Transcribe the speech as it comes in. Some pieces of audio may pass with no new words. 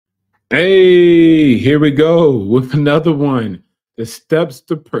Hey, here we go with another one. The steps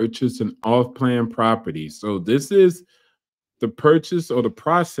to purchase an off-plan property. So this is the purchase or the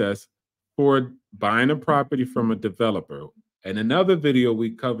process for buying a property from a developer. In another video,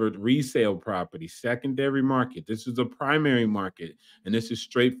 we covered resale property, secondary market. This is a primary market, and this is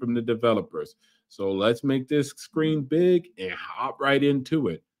straight from the developers. So let's make this screen big and hop right into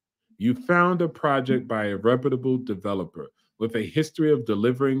it. You found a project by a reputable developer with a history of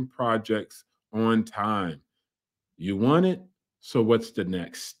delivering projects on time. You want it? So, what's the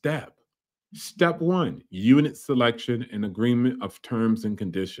next step? Step one, unit selection and agreement of terms and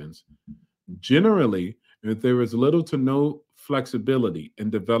conditions. Generally, there is little to no flexibility in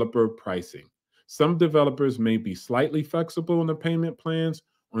developer pricing. Some developers may be slightly flexible in the payment plans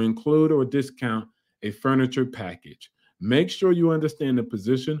or include or discount a furniture package. Make sure you understand the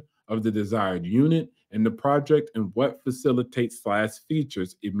position of the desired unit and the project and what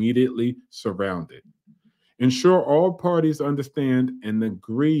facilitates/features immediately surround it. Ensure all parties understand and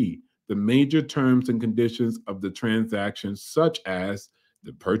agree the major terms and conditions of the transaction, such as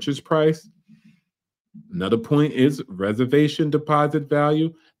the purchase price. Another point is reservation deposit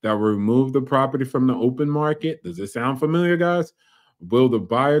value that will remove the property from the open market. Does it sound familiar, guys? Will the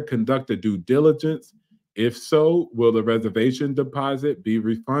buyer conduct a due diligence? If so, will the reservation deposit be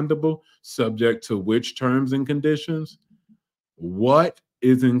refundable, subject to which terms and conditions? What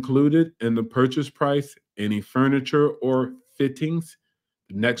is included in the purchase price? Any furniture or fittings?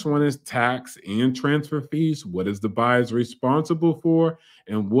 The next one is tax and transfer fees. What is the buyer responsible for?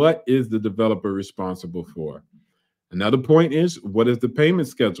 And what is the developer responsible for? Another point is what is the payment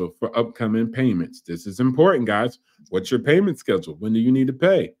schedule for upcoming payments? This is important, guys. What's your payment schedule? When do you need to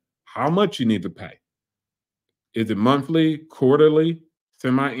pay? How much you need to pay? Is it monthly, quarterly,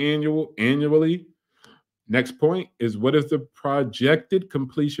 semi-annual, annually? Next point is what is the projected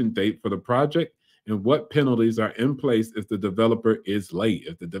completion date for the project and what penalties are in place if the developer is late?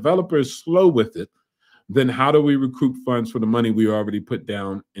 If the developer is slow with it, then how do we recoup funds for the money we already put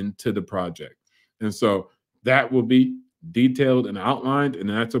down into the project? And so that will be detailed and outlined, and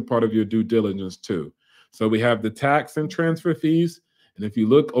that's a part of your due diligence too. So we have the tax and transfer fees. And if you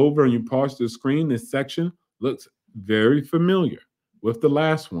look over and you pause the screen, this section looks very familiar with the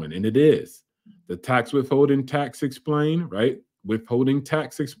last one, and it is. The tax withholding tax explained, right? Withholding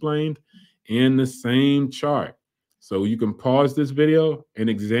tax explained in the same chart. So you can pause this video and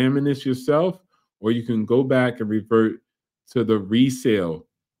examine this yourself, or you can go back and revert to the resale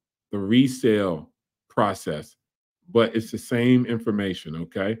process, but it's the same information,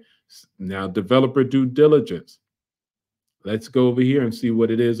 okay? Now, developer due diligence. Let's go over here and see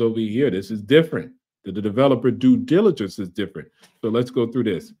what it is over here. This is different. The developer due diligence is different. So let's go through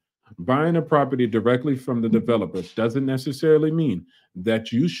this. Buying a property directly from the developer doesn't necessarily mean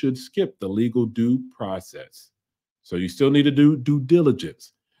that you should skip the legal due process. So you still need to do due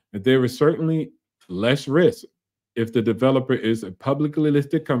diligence. And there is certainly less risk if the developer is a publicly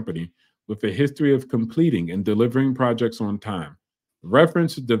listed company with a history of completing and delivering projects on time.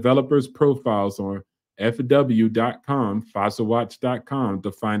 Reference developers' profiles on fw.com, fossilwatch.com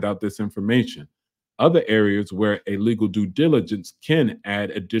to find out this information. Other areas where a legal due diligence can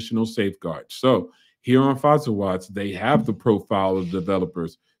add additional safeguards. So here on Fossil Watch, they have the profile of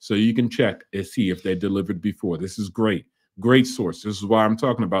developers, so you can check and see if they delivered before. This is great. Great source. This is why I'm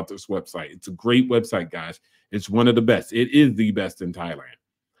talking about this website. It's a great website, guys. It's one of the best. It is the best in Thailand.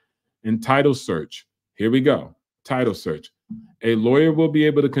 In title search, here we go. Title search. A lawyer will be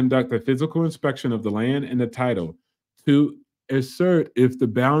able to conduct a physical inspection of the land and the title to assert if the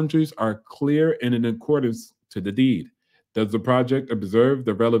boundaries are clear and in accordance to the deed. Does the project observe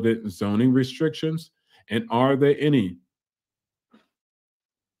the relevant zoning restrictions? And are there any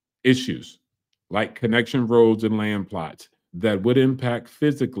issues like connection roads and land plots that would impact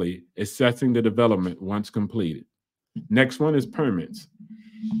physically assessing the development once completed? Next one is permits.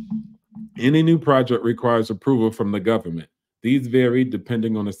 Any new project requires approval from the government. These vary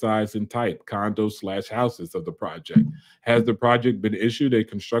depending on the size and type, condos/houses of the project. Has the project been issued a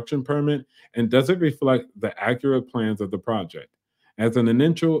construction permit, and does it reflect the accurate plans of the project? Has an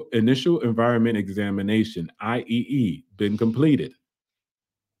initial environment examination, IEE, been completed?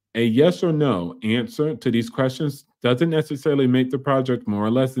 A yes or no answer to these questions doesn't necessarily make the project more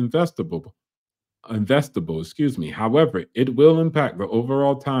or less investable. However, it will impact the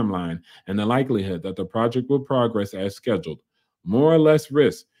overall timeline and the likelihood that the project will progress as scheduled. More or less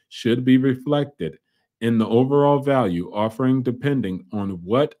risk should be reflected in the overall value offering depending on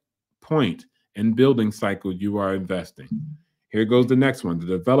what point in building cycle you are investing. Here goes the next one, the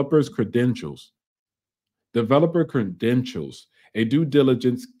developer's credentials. Developer credentials. A due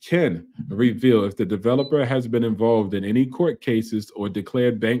diligence can reveal if the developer has been involved in any court cases or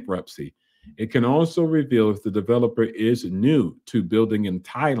declared bankruptcy. It can also reveal if the developer is new to building in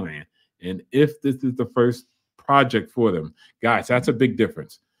Thailand and if this is the first project for them. Guys, that's a big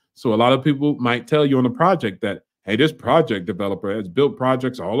difference. So a lot of people might tell you on a project that, hey, this project developer has built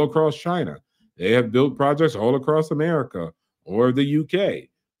projects all across China. They have built projects all across America or the UK.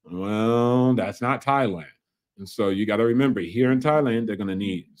 Well, that's not Thailand. And so you got to remember here in Thailand, they're going to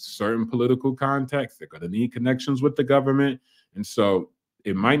need certain political context. They're going to need connections with the government. And so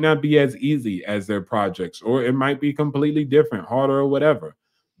it might not be as easy as their projects, or it might be completely different, harder or whatever,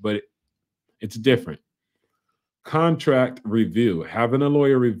 but it's different. Contract review. Having a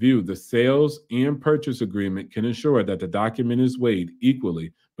lawyer review the sales and purchase agreement can ensure that the document is weighed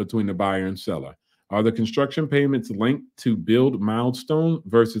equally between the buyer and seller. Are the construction payments linked to build milestone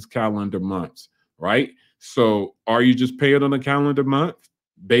versus calendar months, right? So are you just paying on a calendar month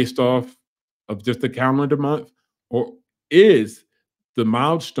based off of just a calendar month? Or is the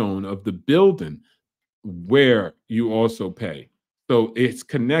milestone of the building where you also pay? So it's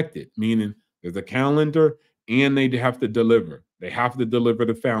connected, meaning there's a calendar and they have to deliver. They have to deliver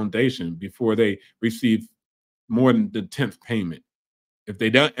the foundation before they receive more than the 10th payment. If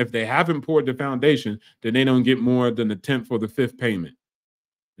they haven't poured the foundation, then they don't get more than the 10th or the 5th payment.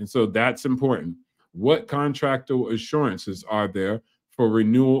 And so that's important. What contractual assurances are there for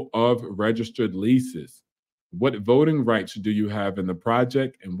renewal of registered leases? What voting rights do you have in the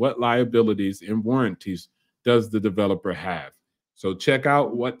project, and what liabilities and warranties does the developer have? So check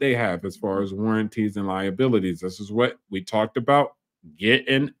out what they have as far as warranties and liabilities. This is what we talked about.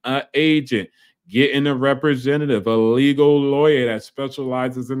 Getting an agent, getting a representative, a legal lawyer that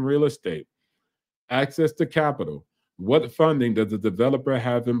specializes in real estate. Access to capital. What funding does the developer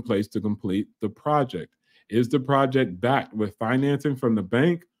have in place to complete the project? Is the project backed with financing from the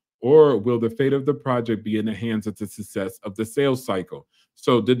bank, or will the fate of the project be in the hands of the success of the sales cycle?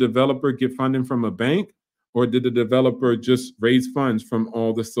 So did the developer get funding from a bank, or did the developer just raise funds from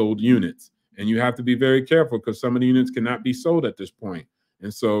all the sold units? And you have to be very careful because some of the units cannot be sold at this point.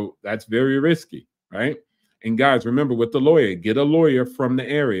 And so that's very risky, right? And guys, remember with the lawyer, get a lawyer from the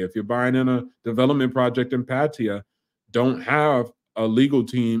area. If you're buying in a development project in Pattaya, don't have a legal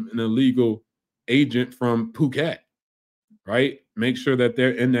team and a legal agent from Phuket, right? Make sure that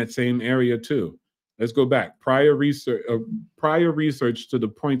they're in that same area too. Let's go back. Prior research to the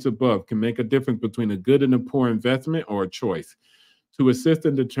points above can make a difference between a good and a poor investment or a choice. To assist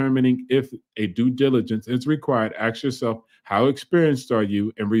in determining if a due diligence is required, ask yourself, how experienced are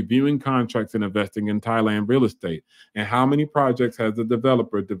you in reviewing contracts and investing in Thailand real estate? And how many projects has the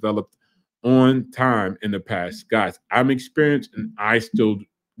developer developed on time in the past? Guys, I'm experienced and I still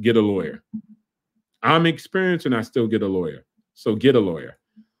get a lawyer. I'm experienced and I still get a lawyer. So get a lawyer.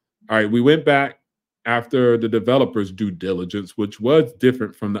 All right, we went back after the developer's due diligence, which was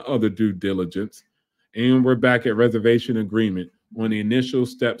different from the other due diligence. And we're back at reservation agreement on the initial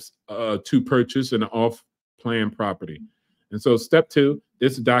steps to purchase an off-plan property. And so step 2,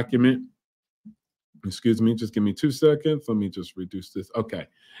 this document, excuse me, just give me 2 seconds. Let me just reduce this. Okay.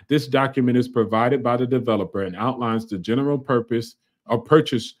 This document is provided by the developer and outlines the general purpose of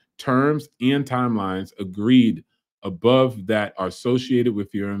purchase terms and timelines agreed above that are associated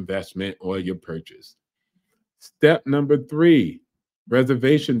with your investment or your purchase. Step number 3,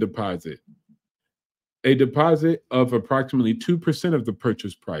 reservation deposit. A deposit of approximately 2% of the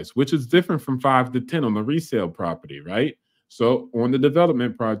purchase price, which is different from 5 to 10 on the resale property, right? So on the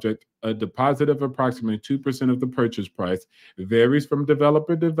development project, a deposit of approximately 2% of the purchase price varies from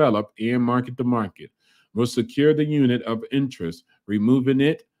developer to develop and market to market. Will secure the unit of interest, removing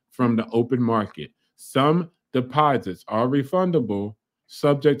it from the open market. Some deposits are refundable,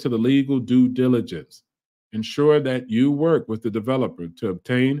 subject to the legal due diligence. Ensure that you work with the developer to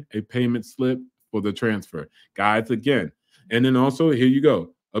obtain a payment slip for the transfer. Guys, again, and then also here you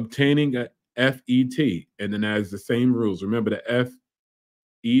go, obtaining a FET, and then that is the same rules. Remember the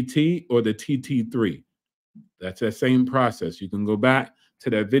FET or the TT3. That's that same process. You can go back to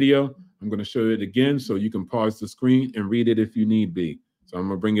that video. I'm going to show it again so you can pause the screen and read it if you need be. So I'm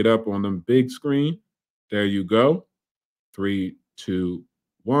going to bring it up on the big screen. There you go. 3, 2,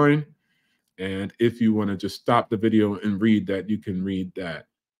 1. And if you want to just stop the video and read that, you can read that.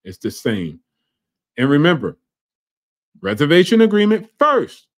 It's the same. And remember, reservation agreement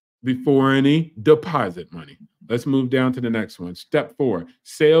first before any deposit money. Let's move down to the next one. Step 4,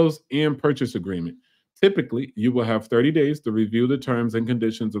 sales and purchase agreement. Typically, you will have 30 days to review the terms and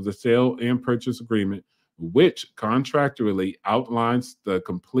conditions of the sale and purchase agreement, which contractually outlines the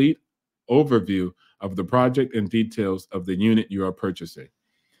complete overview of the project and details of the unit you are purchasing.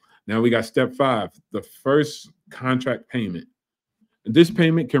 Now we got step 5, the first contract payment. This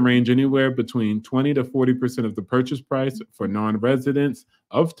payment can range anywhere between 20 to 40% of the purchase price. For non-residents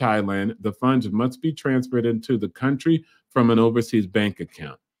of Thailand, the funds must be transferred into the country from an overseas bank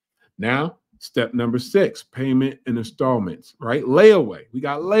account. Now, step number 6, payment in installments, right? Layaway. We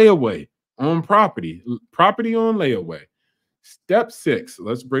got layaway on property, property on layaway. Step 6,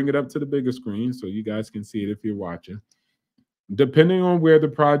 let's bring it up to the bigger screen so you guys can see it if you're watching. Depending on where the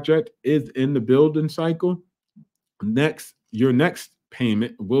project is in the building cycle, your next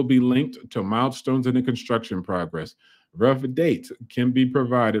payment will be linked to milestones in the construction progress. Rough dates can be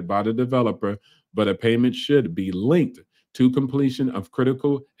provided by the developer, but a payment should be linked to completion of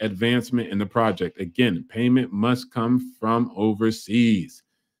critical advancement in the project. Again, payment must come from overseas.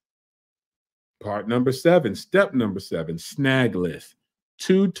 Part number 7, step number 7, snag list.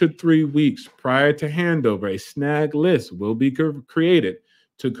 2 to 3 weeks prior to handover, a snag list will be created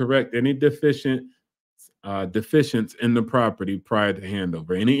to correct any deficiencies in the property prior to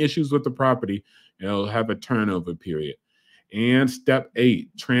handover. Any issues with the property, it'll have a turnover period. And step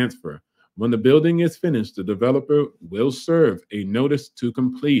 8, transfer. When the building is finished, the developer will serve a notice to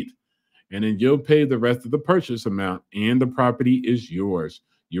complete, and then you'll pay the rest of the purchase amount, and the property is yours.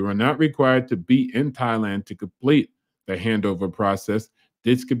 You are not required to be in Thailand to complete the handover process.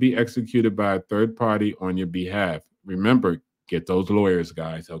 This could be executed by a third party on your behalf. Remember, get those lawyers,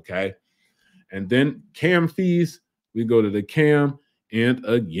 guys, okay? And then CAM fees, we go to the CAM, and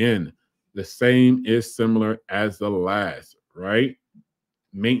again, the same is similar as the last, right?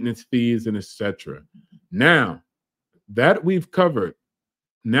 Maintenance fees and etc. Now that we've covered,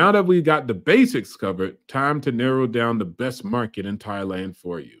 now that we got the basics covered, time to narrow down the best market in Thailand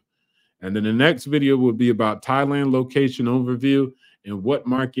for you. And then the next video will be about Thailand location overview and what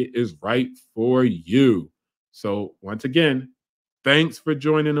market is right for you. So once again, thanks for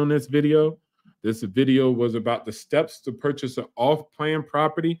joining on this video. This video was about the steps to purchase an off-plan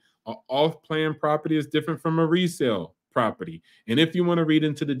property. An off-plan property is different from a resale property. And if you want to read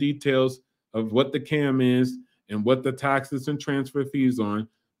into the details of what the CAM is and what the taxes and transfer fees are,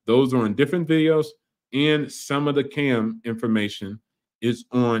 those are in different videos, and some of the CAM information is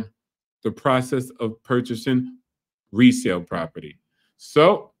on the process of purchasing resale property.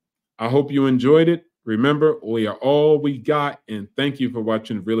 So I hope you enjoyed it. Remember, we are all we got, and thank you for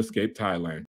watching Real Escape Thailand.